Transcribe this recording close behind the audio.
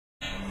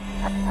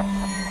Hey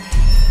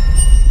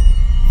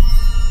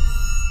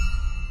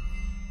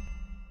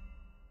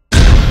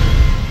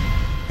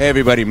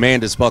everybody,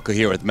 Mandus Buckle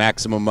here with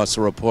Maximum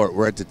Muscle Report.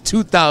 We're at the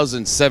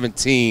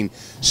 2017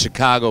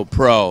 Chicago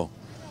Pro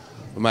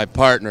with my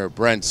partner,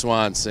 Brent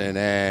Swansen,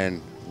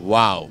 and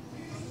wow,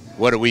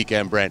 what a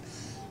weekend, Brent.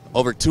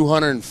 Over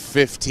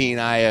 215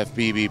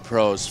 IFBB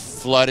pros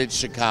flooded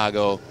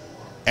Chicago,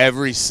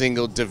 every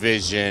single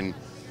division,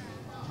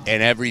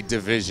 and every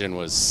division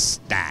was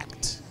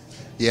stacked.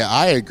 Yeah,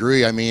 I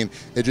agree. I mean,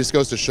 it just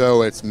goes to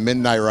show it's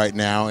midnight right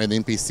now, and the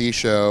NPC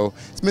show,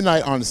 it's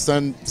midnight on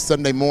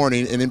Sunday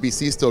morning, and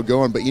NPC's still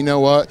going. But you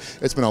know what?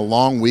 It's been a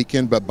long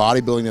weekend, but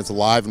bodybuilding is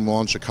alive and well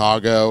in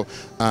Chicago.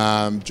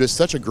 Just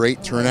such a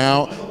great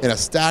turnout and a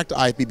stacked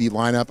IFBB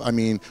lineup. I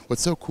mean,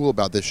 what's so cool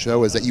about this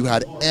show is that you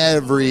had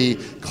every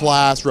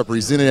class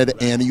represented,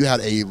 and you had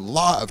a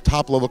lot of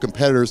top-level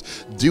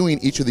competitors doing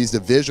each of these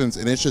divisions,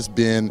 and it's just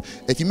been,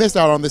 if you missed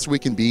out on this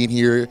weekend being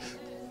here,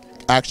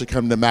 actually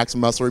come to Maximum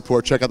Muscle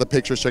Report, check out the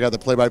pictures, check out the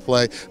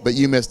play-by-play, but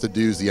you missed a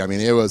doozy. I mean,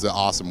 it was an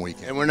awesome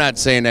weekend. And we're not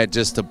saying that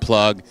just to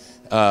plug.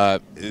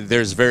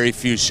 There's very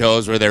few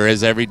shows where there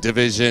is every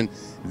division.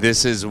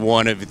 This is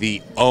one of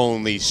the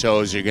only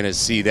shows you're going to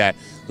see that.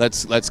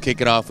 Let's kick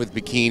it off with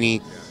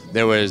bikini.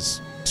 There was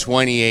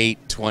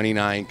 28,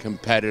 29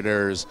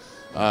 competitors.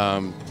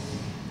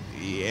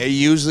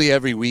 Usually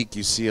every week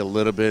you see a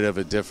little bit of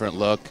a different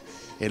look.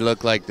 It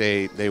looked like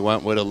they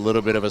went with a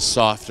little bit of a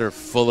softer,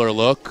 fuller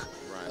look.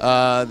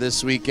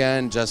 This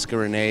weekend, Jessica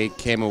Renee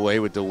came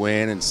away with the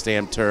win and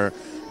stamped her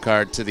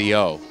card to the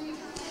O.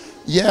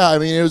 Yeah, I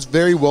mean, it was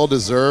very well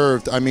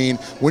deserved. I mean,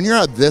 when you're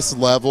at this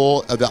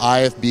level of the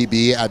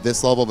IFBB, at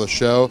this level of a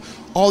show,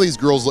 all these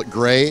girls look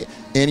great.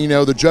 And, you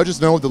know, the judges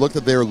know the look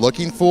that they were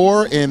looking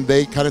for, and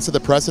they kind of set the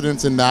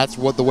precedence, and that's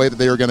what the way that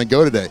they were going to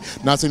go today.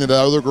 Not saying that the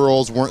other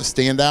girls weren't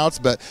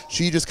standouts, but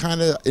she just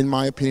kind of, in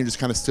my opinion, just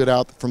kind of stood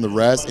out from the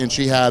rest, and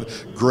she had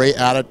great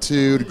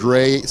attitude,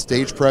 great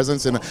stage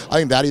presence, and I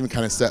think that even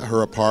kind of set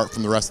her apart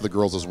from the rest of the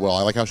girls as well.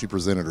 I like how she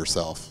presented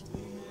herself.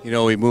 You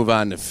know, we move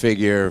on to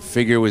figure.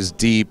 Figure was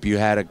deep. You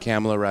had a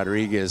Kamala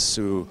Rodriguez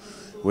who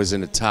was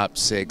in the top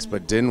 6,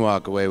 but didn't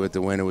walk away with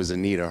the win. It was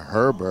Anita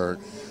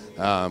Herbert.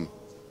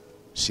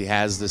 She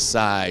has the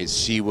size.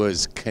 She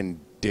was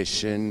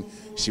conditioned.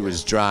 She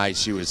was dry.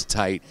 She was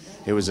tight.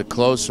 It was a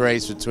close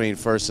race between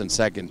first and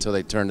second until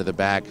they turned to the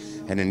back,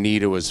 and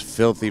Anita was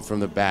filthy from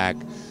the back.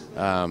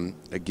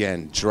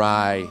 Again,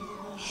 dry,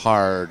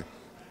 hard,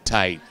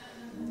 tight.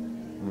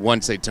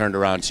 Once they turned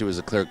around, she was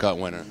a clear-cut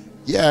winner.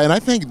 Yeah, and I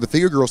think the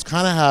figure girls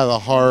kind of have a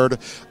hard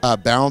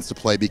balance to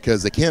play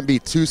because they can't be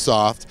too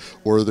soft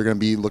or they're going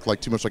to look like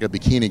too much like a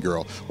bikini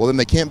girl. Well, then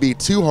they can't be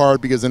too hard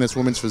because then it's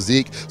women's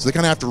physique. So they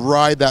kind of have to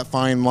ride that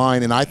fine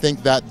line. And I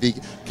think that the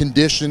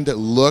conditioned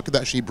look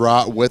that she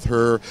brought with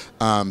her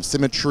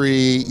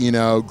symmetry, you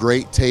know,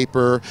 great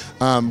taper,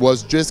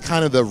 was just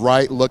kind of the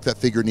right look that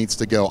figure needs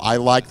to go. I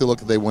like the look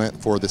that they went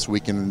for this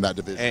weekend in that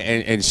division.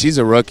 And she's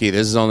a rookie.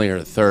 This is only her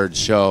 3rd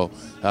show.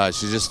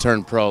 She just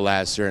turned pro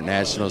last year at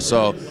Nationals,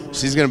 so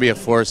she's going to be a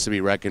force to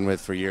be reckoned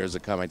with for years to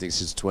come. I think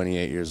she's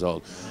 28 years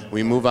old.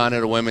 We move on to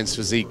the women's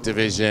physique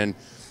division.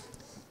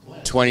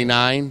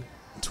 29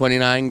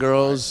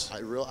 girls.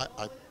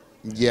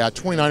 Yeah,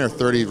 29 or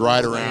 30,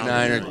 right around.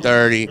 29 or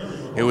 30.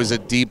 It was a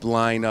deep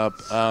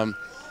lineup.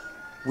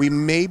 We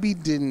maybe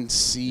didn't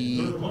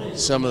see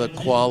some of the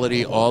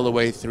quality all the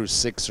way through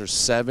 6 or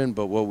 7,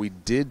 but what we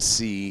did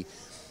see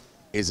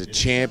is a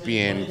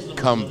champion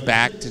come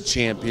back to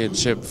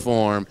championship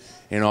form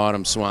in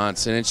Autumn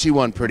Swansen, and she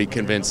won pretty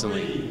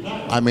convincingly.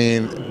 I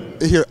mean,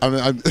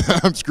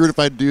 I'm screwed if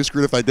I do,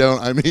 screwed if I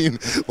don't. I mean,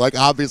 like,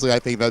 obviously I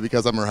think that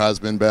because I'm her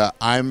husband, but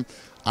I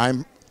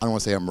don't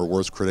want to say I'm her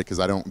worst critic because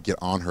I don't get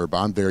on her, but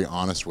I'm very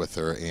honest with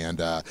her,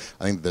 and I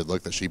think the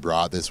look that she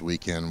brought this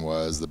weekend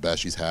was the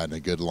best she's had in a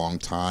good long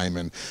time.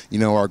 And, you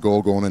know, our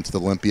goal going into the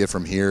Olympia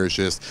from here is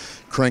just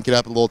crank it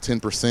up a little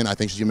 10%. I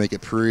think she's going to make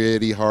it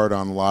pretty hard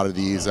on a lot of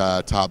these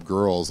top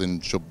girls,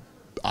 and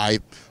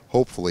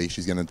hopefully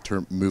she's going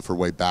to move her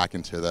way back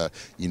into the,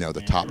 you know,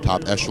 the top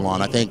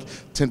echelon. I think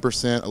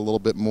 10%, a little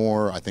bit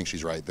more, I think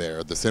she's right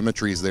there. The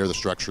symmetry's there, the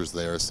structure's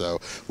there,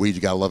 so we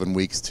got 11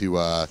 weeks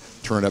to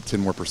turn it up 10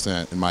 more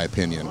 %, in my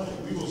opinion.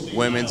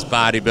 Women's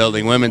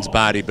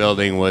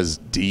bodybuilding was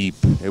deep.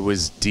 It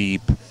was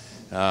deep.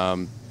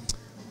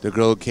 The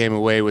girl who came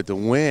away with the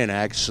win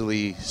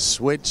actually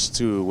switched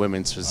to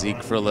women's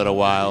physique for a little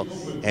while,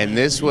 and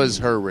this was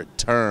her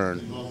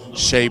return.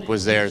 Shape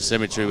was there,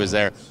 symmetry was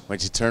there. When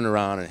she turned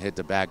around and hit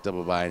the back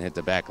double by and hit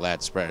the back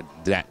lat spread,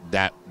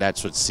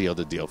 that's what sealed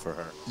the deal for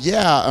her.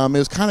 Yeah, it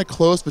was kind of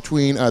close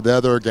between the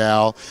other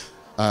gal.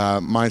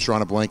 Mine's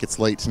drawing a blank. It's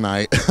late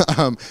tonight.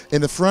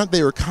 In the front,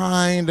 they were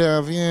kind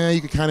of, yeah,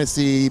 you could kind of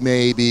see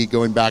maybe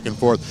going back and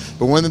forth.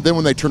 But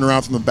when they turn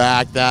around from the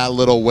back, that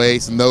little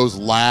waist and those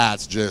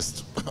lats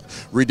just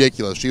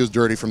ridiculous. She was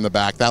dirty from the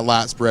back. That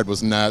lat spread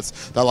was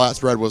nuts. That lat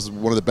spread was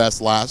one of the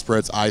best lat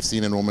spreads I've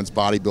seen in a women's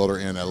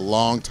bodybuilder in a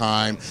long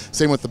time.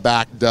 Same with the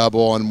back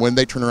double. And when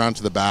they turn around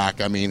to the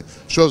back, I mean,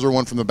 shows her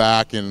one from the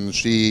back, and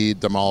she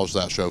demolished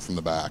that show from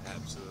the back.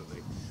 Absolutely.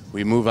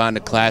 We move on to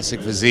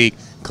classic physique.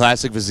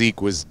 Classic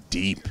physique was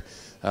deep.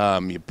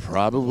 You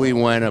probably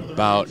went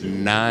about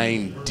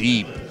 9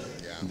 deep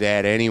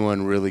that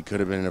anyone really could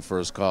have been in the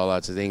first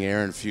call-outs. I think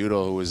Aaron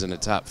Feudal, who was in the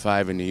top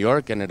 5 in New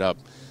York, ended up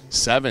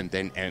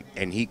 7th,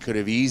 and he could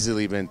have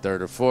easily been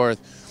 3rd or 4th.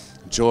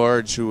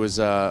 George, who was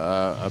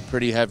a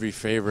pretty heavy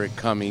favorite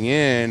coming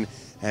in,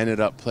 ended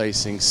up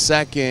placing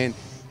 2nd,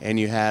 and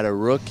you had a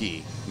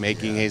rookie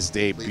making his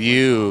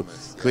debut,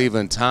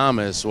 Cleveland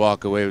Thomas,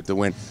 walk away with the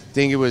win. I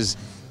think it was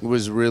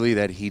really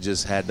that he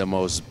just had the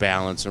most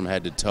balance from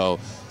head to toe,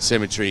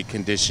 symmetry,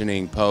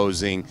 conditioning,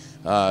 posing.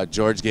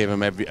 George gave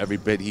him every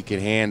bit he could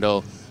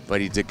handle,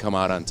 but he did come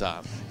out on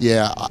top.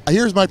 Yeah,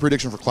 here's my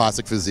prediction for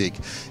classic physique.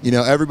 You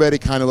know, everybody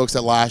kind of looks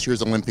at last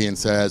year's Olympian and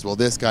says, well,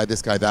 this guy,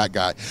 that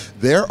guy.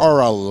 There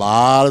are a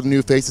lot of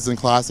new faces in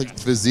classic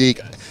physique,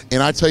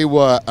 and I tell you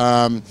what,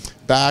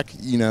 back,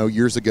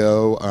 years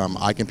ago,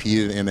 I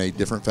competed in a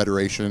different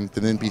federation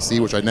than NPC,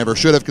 which I never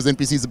should have because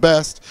NPC is the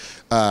best.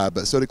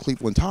 But so did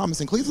Cleveland Thomas,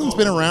 and Cleveland's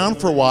been around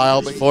for a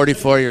while. But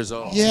 44 years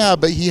old. Yeah,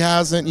 but he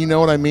hasn't, you know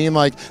what I mean?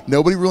 Like,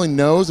 nobody really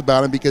knows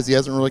about him because he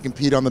hasn't really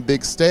competed on the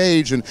big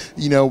stage. And,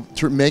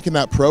 making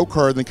that pro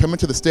card and then coming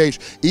to the stage,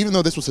 even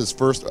though this was his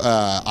first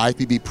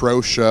IFBB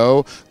pro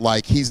show,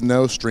 like, he's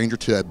no stranger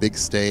to a big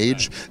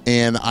stage.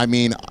 And,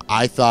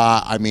 I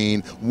thought,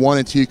 1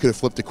 and 2 could have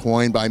flipped a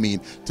coin, but,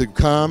 to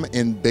come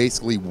and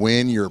basically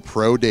win your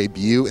pro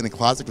debut in a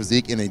classic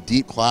physique in a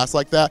deep class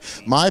like that,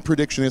 my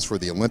prediction is for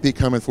the Olympic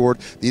coming forward,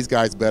 these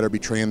guys better be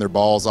training their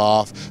balls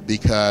off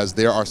because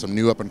there are some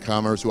new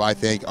up-and-comers who I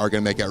think are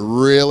going to make it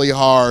really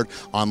hard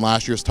on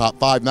last year's top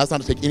 5. And that's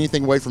not to take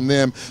anything away from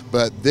them,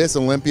 but this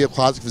Olympia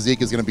classic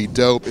physique is going to be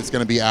dope. It's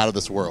going to be out of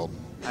this world.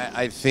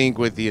 I think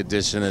with the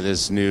addition of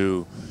this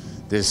new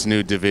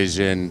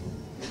division,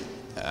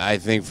 I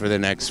think for the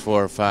next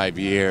 4 or 5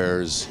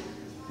 years,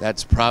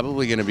 that's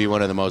probably going to be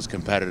one of the most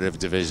competitive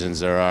divisions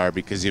there are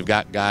because you've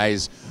got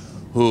guys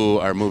who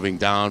are moving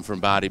down from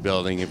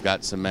bodybuilding. You've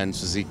got some men's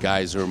physique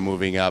guys who are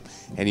moving up,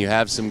 and you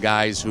have some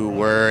guys who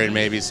were in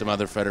maybe some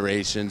other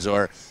federations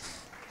or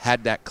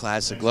had that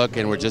classic look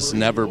and were just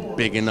never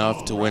big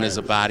enough to win as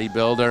a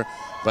bodybuilder,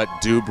 but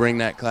do bring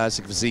that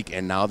classic physique,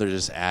 and now they're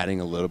just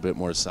adding a little bit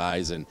more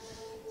size, and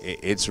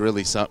it's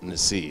really something to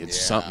see. It's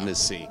something to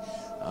see.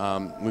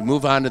 We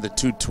move on to the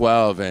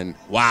 212, and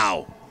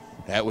wow,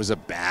 that was a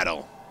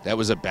battle. That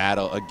was a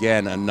battle.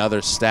 Again,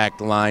 another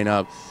stacked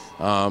lineup.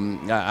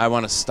 I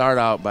want to start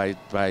out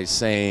by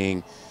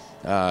saying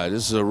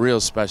this is a real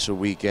special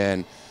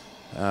weekend.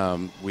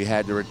 We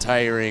had the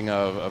retiring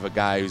of a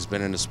guy who's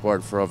been in the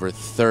sport for over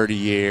 30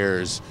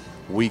 years.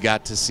 We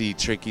got to see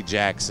Tricky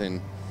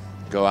Jackson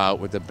go out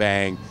with a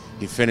bang.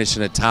 He finished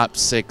in the top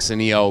 6 in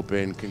the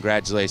Open.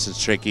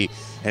 Congratulations, Tricky.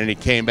 And he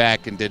came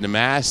back and did the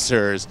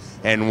Masters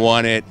and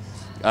won it.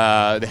 They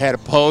had a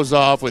pose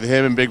off with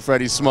him and Big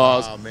Freddie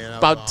Smalls. Oh, man,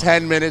 about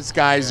 10 minutes,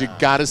 guys. You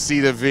got to see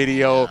the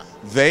video.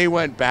 They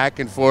went back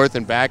and forth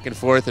and back and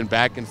forth and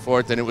back and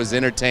forth, and it was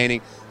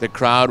entertaining. The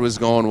crowd was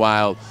going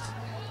wild.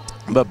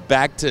 But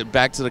back to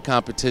the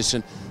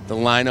competition, the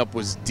lineup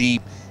was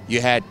deep.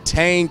 You had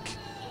Tank,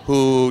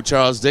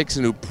 Charles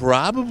Dixon, who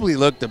probably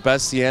looked the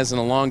best he has in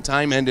a long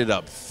time, ended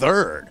up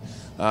 3rd.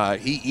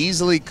 He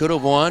easily could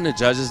have won. The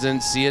judges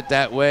didn't see it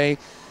that way.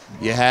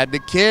 You had the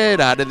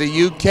kid out of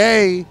the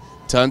UK.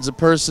 Tons of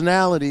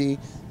personality,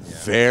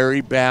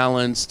 very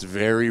balanced,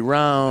 very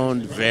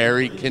round,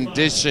 very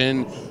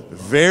conditioned,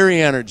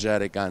 very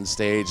energetic on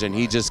stage, and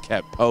he just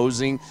kept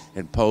posing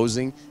and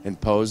posing and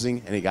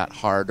posing, and he got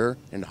harder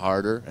and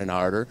harder and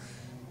harder,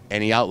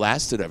 and he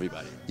outlasted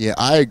everybody. Yeah,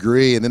 I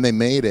agree. And then they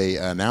made an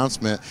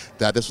announcement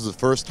that this was the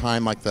first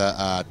time like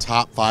the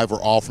top 5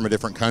 were all from a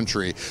different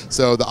country.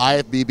 So the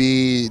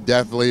IFBB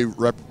definitely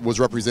was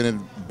represented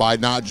by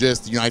not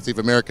just the United States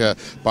of America,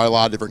 but a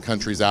lot of different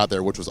countries out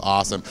there, which was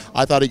awesome.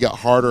 I thought he got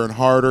harder and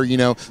harder.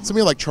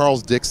 Somebody like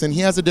Charles Dixon, he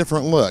has a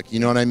different look. You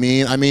know what I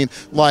mean?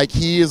 Like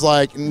he is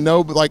like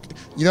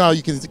how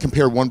you can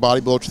compare one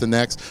bodybuilder to the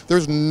next.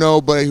 There's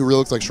nobody who really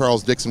looks like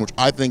Charles Dixon, which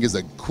I think is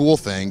a cool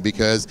thing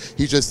because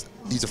he's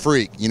a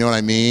freak, you know what I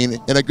mean?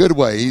 In a good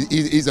way.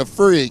 He's a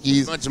freak.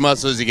 He's as much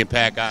muscle as he can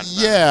pack on.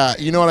 Yeah,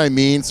 you know what I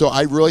mean? So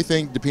I really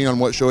think, depending on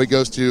what show he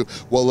goes to,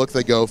 what look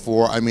they go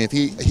for, if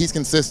he's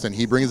consistent,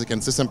 he brings a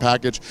consistent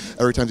package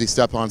every time he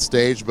steps on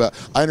stage. But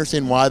I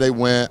understand why they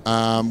went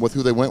with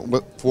who they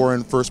went for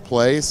in first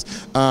place.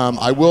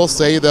 I will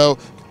say, though,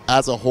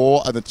 as a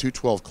whole, in the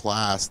 212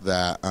 class,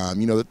 that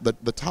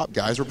the top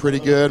guys were pretty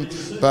good,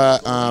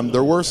 but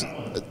there were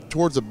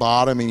towards the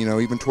bottom and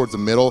even towards the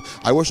middle.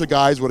 I wish the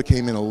guys would have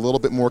came in a little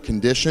bit more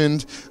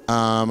conditioned.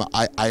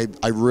 I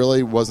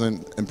really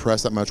wasn't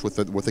impressed that much with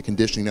the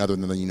conditioning, other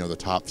than the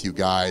top few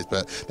guys.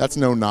 But that's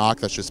no knock.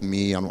 That's just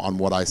me on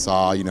what I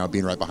saw.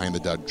 Being right behind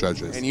the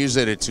judges. And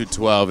usually the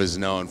 212 is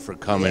known for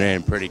coming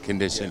in pretty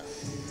conditioned.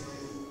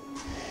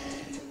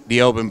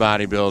 The open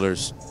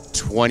bodybuilders,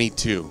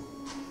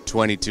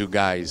 22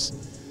 guys,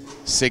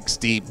 6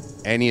 deep.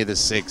 Any of the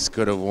 6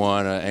 could have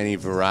won any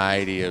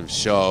variety of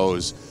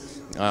shows.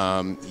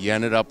 You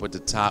ended up with the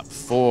top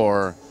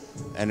 4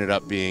 ended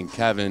up being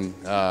Kevin,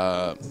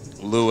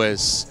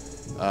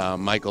 Lewis,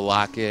 Michael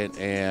Lockett,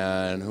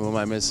 and who am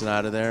I missing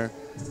out of there?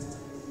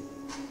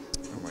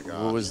 Oh my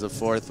God. Who was the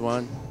fourth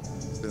one?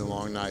 It's been a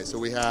long night. So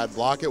we had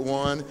Lockett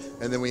one,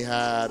 and then we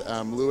had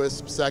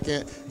Lewis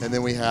second, and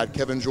then we had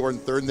Kevin Jordan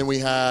third, and then we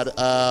had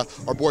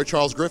our boy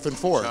Charles Griffin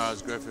fourth.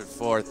 Charles Griffin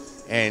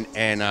fourth, and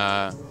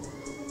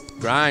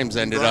Grimes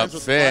ended up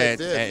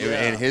fifth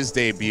in his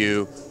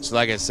debut. So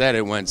like I said,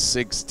 it went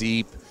 6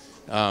 deep.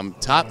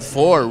 Top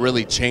 4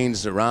 really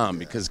changed around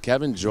because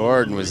Kevin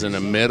Jordan was in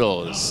the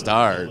middle to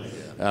start,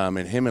 and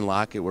him and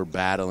Lockett were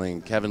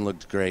battling. Kevin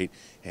looked great,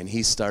 and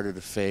he started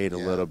to fade a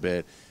little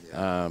bit.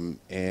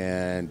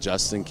 And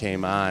Justin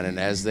came on, and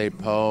as they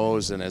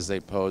posed,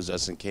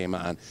 Justin came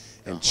on.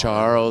 And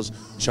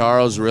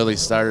Charles really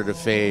started to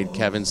fade.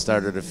 Kevin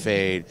started to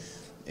fade,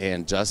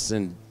 and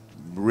Justin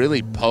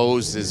really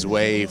posed his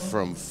way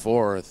from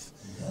 4th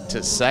to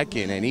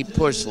 2nd, and he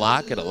pushed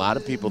Lockett. A lot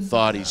of people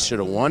thought he should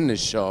have won the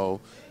show.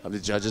 The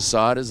judges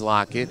saw it as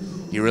Lockett.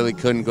 He really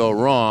couldn't go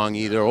wrong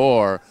either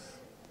or,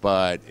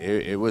 but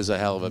it was a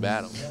hell of a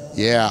battle.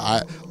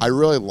 Yeah, I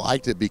really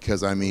liked it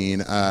because, I mean,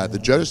 the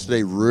judges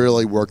today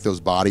really worked those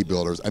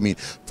bodybuilders. I mean,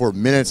 for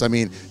minutes, I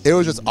mean, it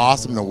was just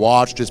awesome to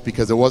watch just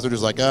because it wasn't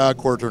just like,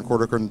 quarter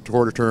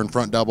turn,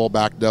 front double,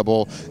 back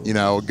double, you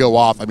know, go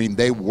off. I mean,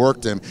 they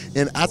worked them.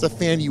 And as a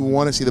fan, you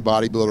want to see the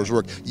bodybuilders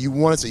work. You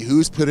want to see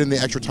who's put in the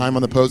extra time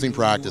on the posing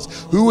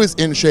practice, who is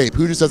in shape,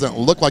 who just doesn't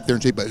look like they're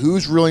in shape, but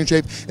who's really in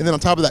shape. And then on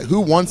top of that, who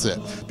wants it?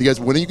 Because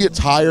when you get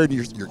tired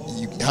and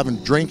you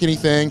haven't drank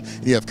anything,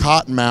 and you have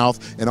cotton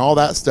mouth and all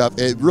that stuff,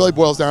 it really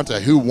boils down to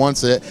who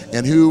wants it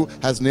and who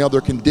has nailed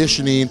their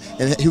conditioning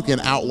and who can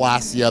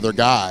outlast the other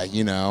guy,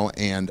 you know.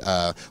 And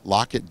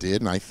Lockett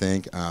did, and I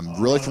think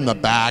really from the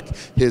back,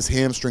 his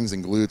hamstrings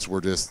and glutes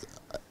were just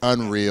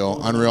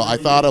unreal. I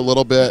thought a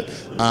little bit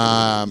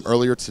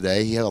earlier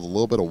today he had a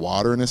little bit of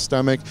water in his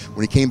stomach.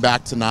 When he came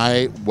back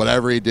tonight,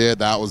 whatever he did,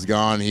 that was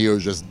gone. He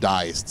was just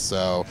diced.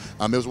 So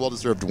it was a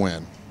well-deserved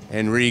win.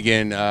 And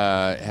Regan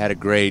had a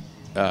great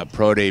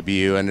pro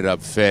debut, ended up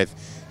 5th.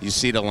 You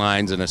see the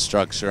lines and the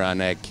structure on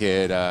that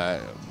kid.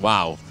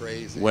 Wow.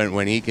 Crazy.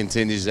 When he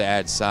continues to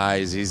add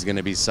size, he's going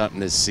to be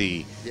something to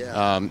see.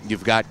 Yeah.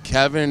 You've got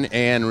Kevin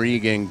and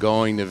Regan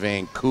going to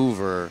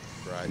Vancouver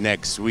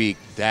next week.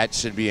 That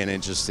should be an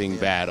interesting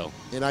battle.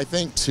 And I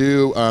think,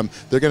 too,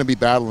 they're going to be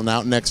battling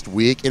out next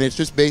week, and it's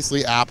just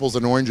basically apples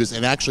and oranges,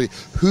 and actually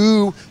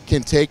who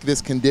can take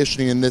this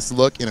conditioning and this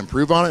look and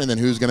improve on it, and then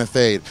who's going to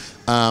fade.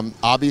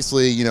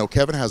 Obviously, you know,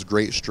 Kevin has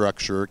great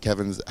structure.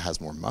 Kevin has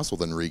more muscle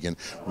than Regan.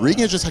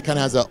 Regan just kind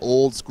of has that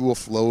old-school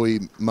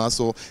flowy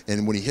muscle,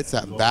 and when he hits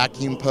that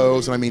vacuum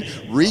pose, and I mean,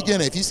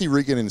 Regan, if you see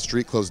Regan in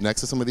street clothes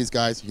next to some of these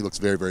guys, he looks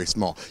very, very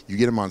small. You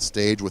get him on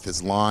stage with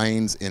his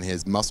lines and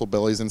his muscle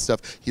bellies and stuff,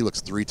 he looks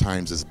 3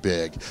 times as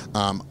big.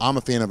 I'm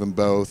a fan of them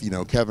both. You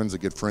know, Kevin's a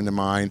good friend of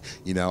mine.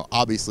 You know,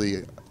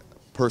 obviously,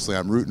 personally,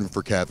 I'm rooting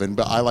for Kevin,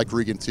 but I like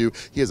Regan too.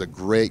 He has a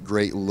great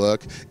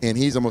look, and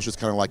he's almost just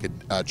kind of like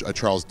a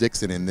Charles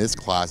Dixon in this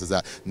class, is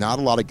that not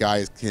a lot of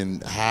guys can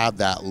have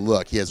that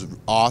look. He has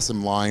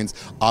awesome lines,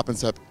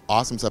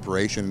 awesome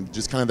separation,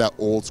 just kind of that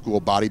old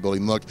school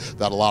bodybuilding look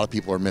that a lot of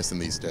people are missing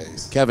these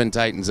days. Kevin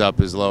tightens up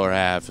his lower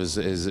half,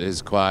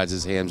 his quads,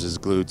 his hams, his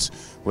glutes,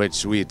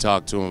 which we had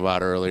talked to him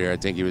about earlier. I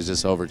think he was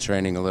just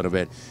overtraining a little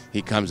bit.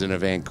 He comes into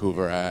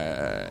Vancouver.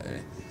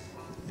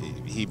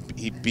 He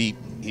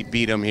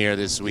beat him here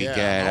this weekend.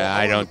 Yeah,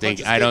 I don't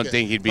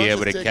think he'd be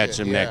able to catch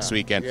him next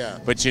weekend. Yeah.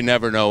 But you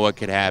never know what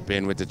could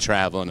happen with the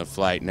travel and the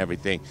flight and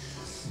everything.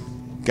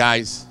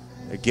 Guys,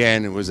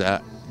 again, it was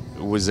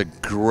a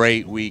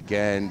great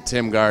weekend.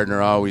 Tim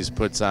Gardner always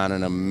puts on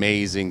an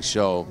amazing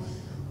show.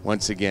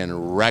 Once again,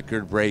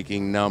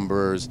 record-breaking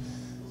numbers.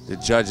 The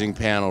judging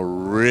panel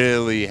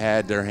really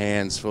had their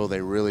hands full.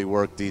 They really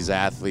worked these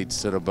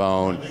athletes to the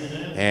bone,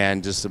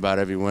 and just about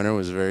every winner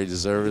was very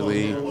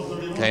deservedly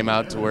came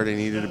out to where they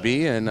needed to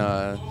be, and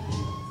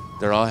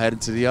they're all headed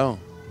to the O.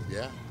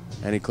 Yeah.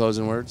 Any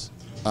closing words?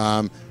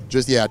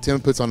 Tim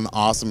puts on an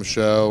awesome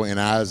show, and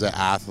as an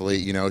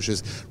athlete, you know, it's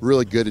just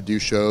really good to do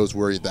shows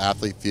where the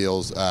athlete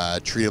feels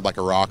treated like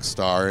a rock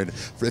star. And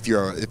if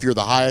you're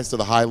the highest of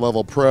the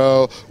high-level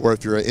pro, or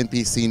if you're an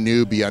NPC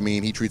newbie, I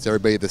mean, he treats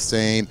everybody the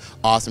same.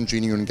 Awesome,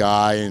 genuine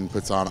guy, and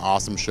puts on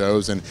awesome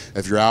shows. And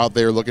if you're out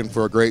there looking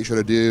for a great show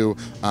to do,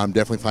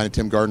 definitely find a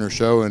Tim Gardner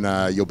show,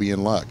 and you'll be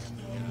in luck.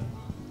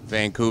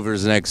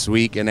 Vancouver's next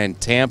week, and then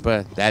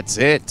Tampa. That's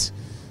it.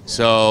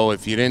 So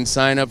if you didn't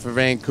sign up for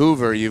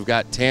Vancouver, you've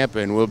got Tampa,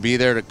 and we'll be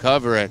there to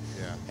cover it.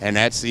 Yeah. And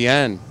that's the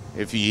end.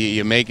 If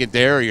you make it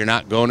there, you're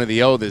not going to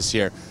the O this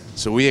year.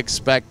 So we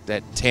expect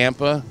that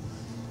Tampa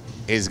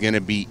is going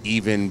to be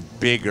even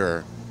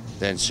bigger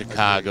than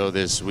Chicago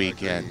this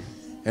weekend.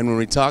 And when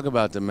we talk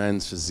about the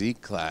men's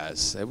physique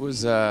class, it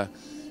was a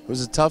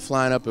tough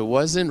lineup. It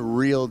wasn't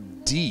real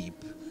deep.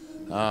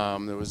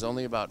 There was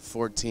only about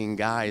 14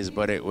 guys,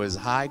 but it was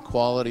high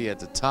quality at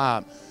the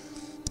top.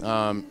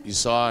 You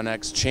saw an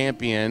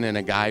ex-champion and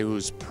a guy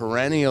who's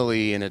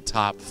perennially in a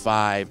top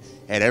 5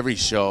 at every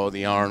show,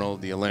 the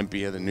Arnold, the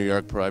Olympia, the New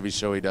York Pro, every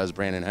show he does,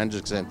 Brandon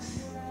Hendrickson,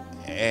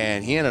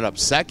 and he ended up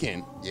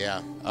second.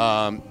 Yeah.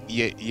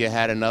 You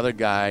had another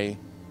guy,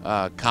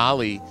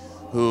 Collie,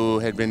 who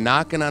had been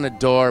knocking on a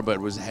door but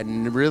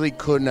really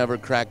could never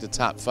crack the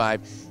top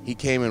 5. He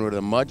came in with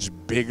a much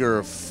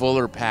bigger,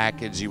 fuller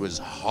package. He was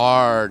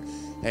hard,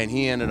 and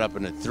he ended up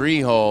in a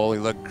 3-hole. He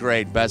looked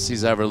great, best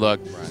he's ever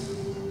looked. Right.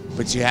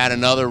 But you had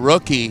another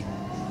rookie,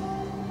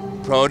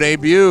 pro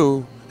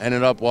debut,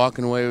 ended up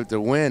walking away with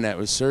the win. That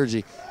was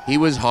Sergi. He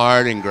was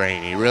hard and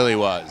grainy, he really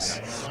was.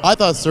 I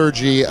thought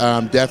Sergi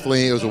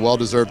definitely, it was a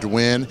well-deserved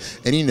win,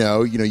 and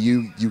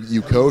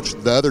you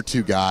coached the other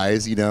 2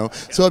 guys,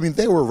 so I mean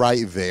they were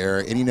right there,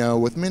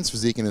 and with men's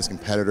physique and his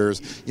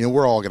competitors,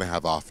 we're all going to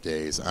have off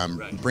days.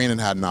 Right. Brandon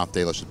had an off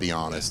day, let's just be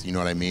honest. You know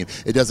what I mean?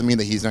 It doesn't mean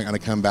that he's not going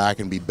to come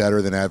back and be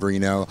better than ever.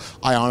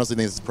 I honestly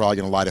think this is probably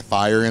going to light a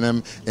fire in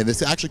him, and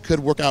this actually could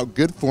work out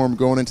good for him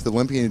going into the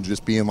Olympia and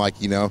just being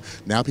like,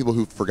 now people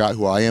who forgot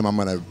who I am, I'm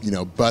going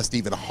to bust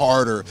even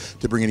harder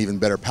to bring an even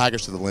better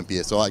package to the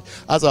Olympia. So like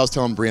as I was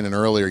telling Brandon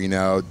earlier,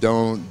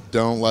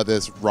 don't let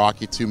this rock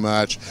you too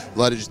much.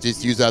 Let it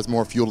just use that as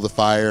more fuel to the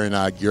fire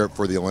and gear up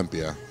for the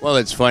Olympia. Well,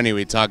 it's funny,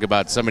 we talk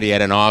about somebody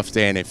had an off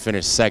day and they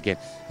finished second.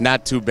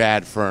 Not too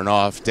bad for an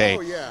off day.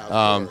 Oh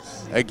yeah.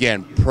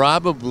 Again,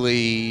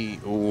 probably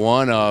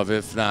one of,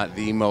 if not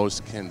the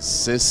most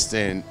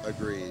consistent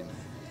Agreed.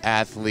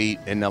 athlete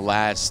in the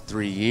last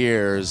 3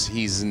 years.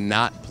 He's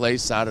not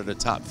placed out of the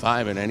top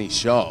 5 in any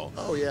show.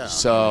 Oh yeah.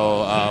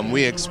 So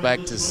we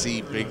expect to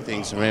see big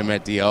things from him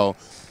at the O.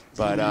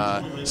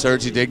 But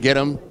Sergi did get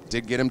him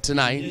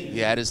tonight. He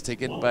had his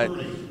ticket, but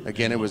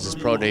again, it was his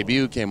pro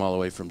debut, came all the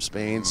way from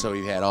Spain, so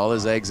he had all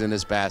his eggs in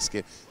his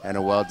basket and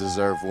a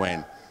well-deserved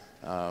win.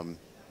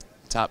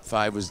 Top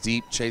 5 was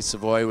deep. Chase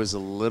Savoy was a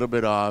little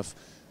bit off,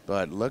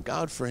 but look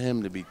out for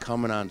him to be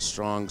coming on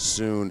strong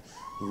soon.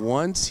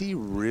 Once he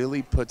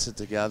really puts it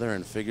together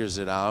and figures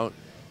it out,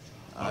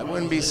 I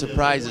wouldn't be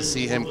surprised to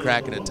see him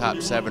cracking a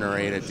top 7 or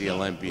 8 at the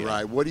Olympia.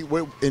 Right. What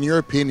in your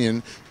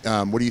opinion,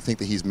 what do you think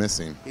that he's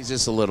missing? He's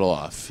just a little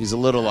off. He's a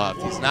little off.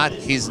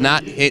 He's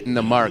not hitting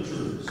the mark,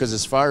 because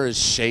as far as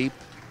shape,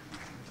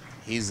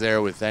 he's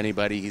there with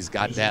anybody. He's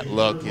got that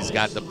look. He's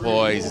got the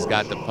poise. He's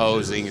got the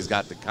posing. He's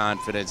got the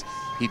confidence.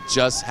 He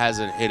just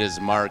hasn't hit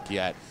his mark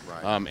yet.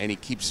 Right. And he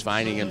keeps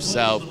finding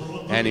himself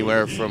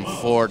anywhere from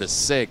 4 to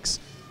 6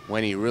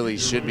 when he really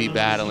should be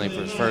battling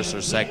for first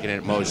or second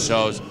at most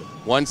shows.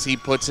 Once he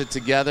puts it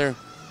together,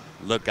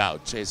 look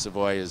out. Chase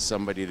Savoy is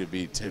somebody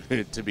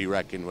to be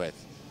reckoned with.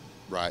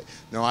 Right.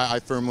 No, I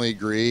firmly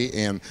agree.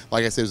 And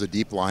like I said, it was a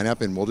deep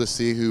lineup, and we'll just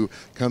see who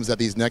comes at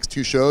these next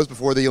 2 shows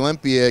before the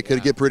Olympia. It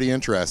could get pretty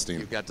interesting.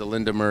 You've got the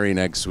Linda Murray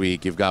next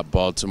week. You've got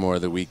Baltimore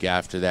the week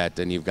after that.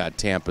 Then you've got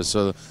Tampa.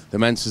 So the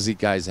men's physique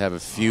guys have a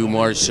few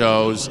more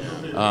shows,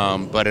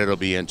 but it'll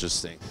be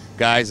interesting.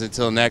 Guys,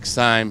 until next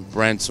time,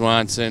 Brent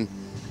Swansen,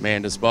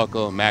 Mandus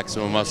Buckle,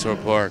 Maximum Muscle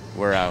Report.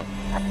 We're out.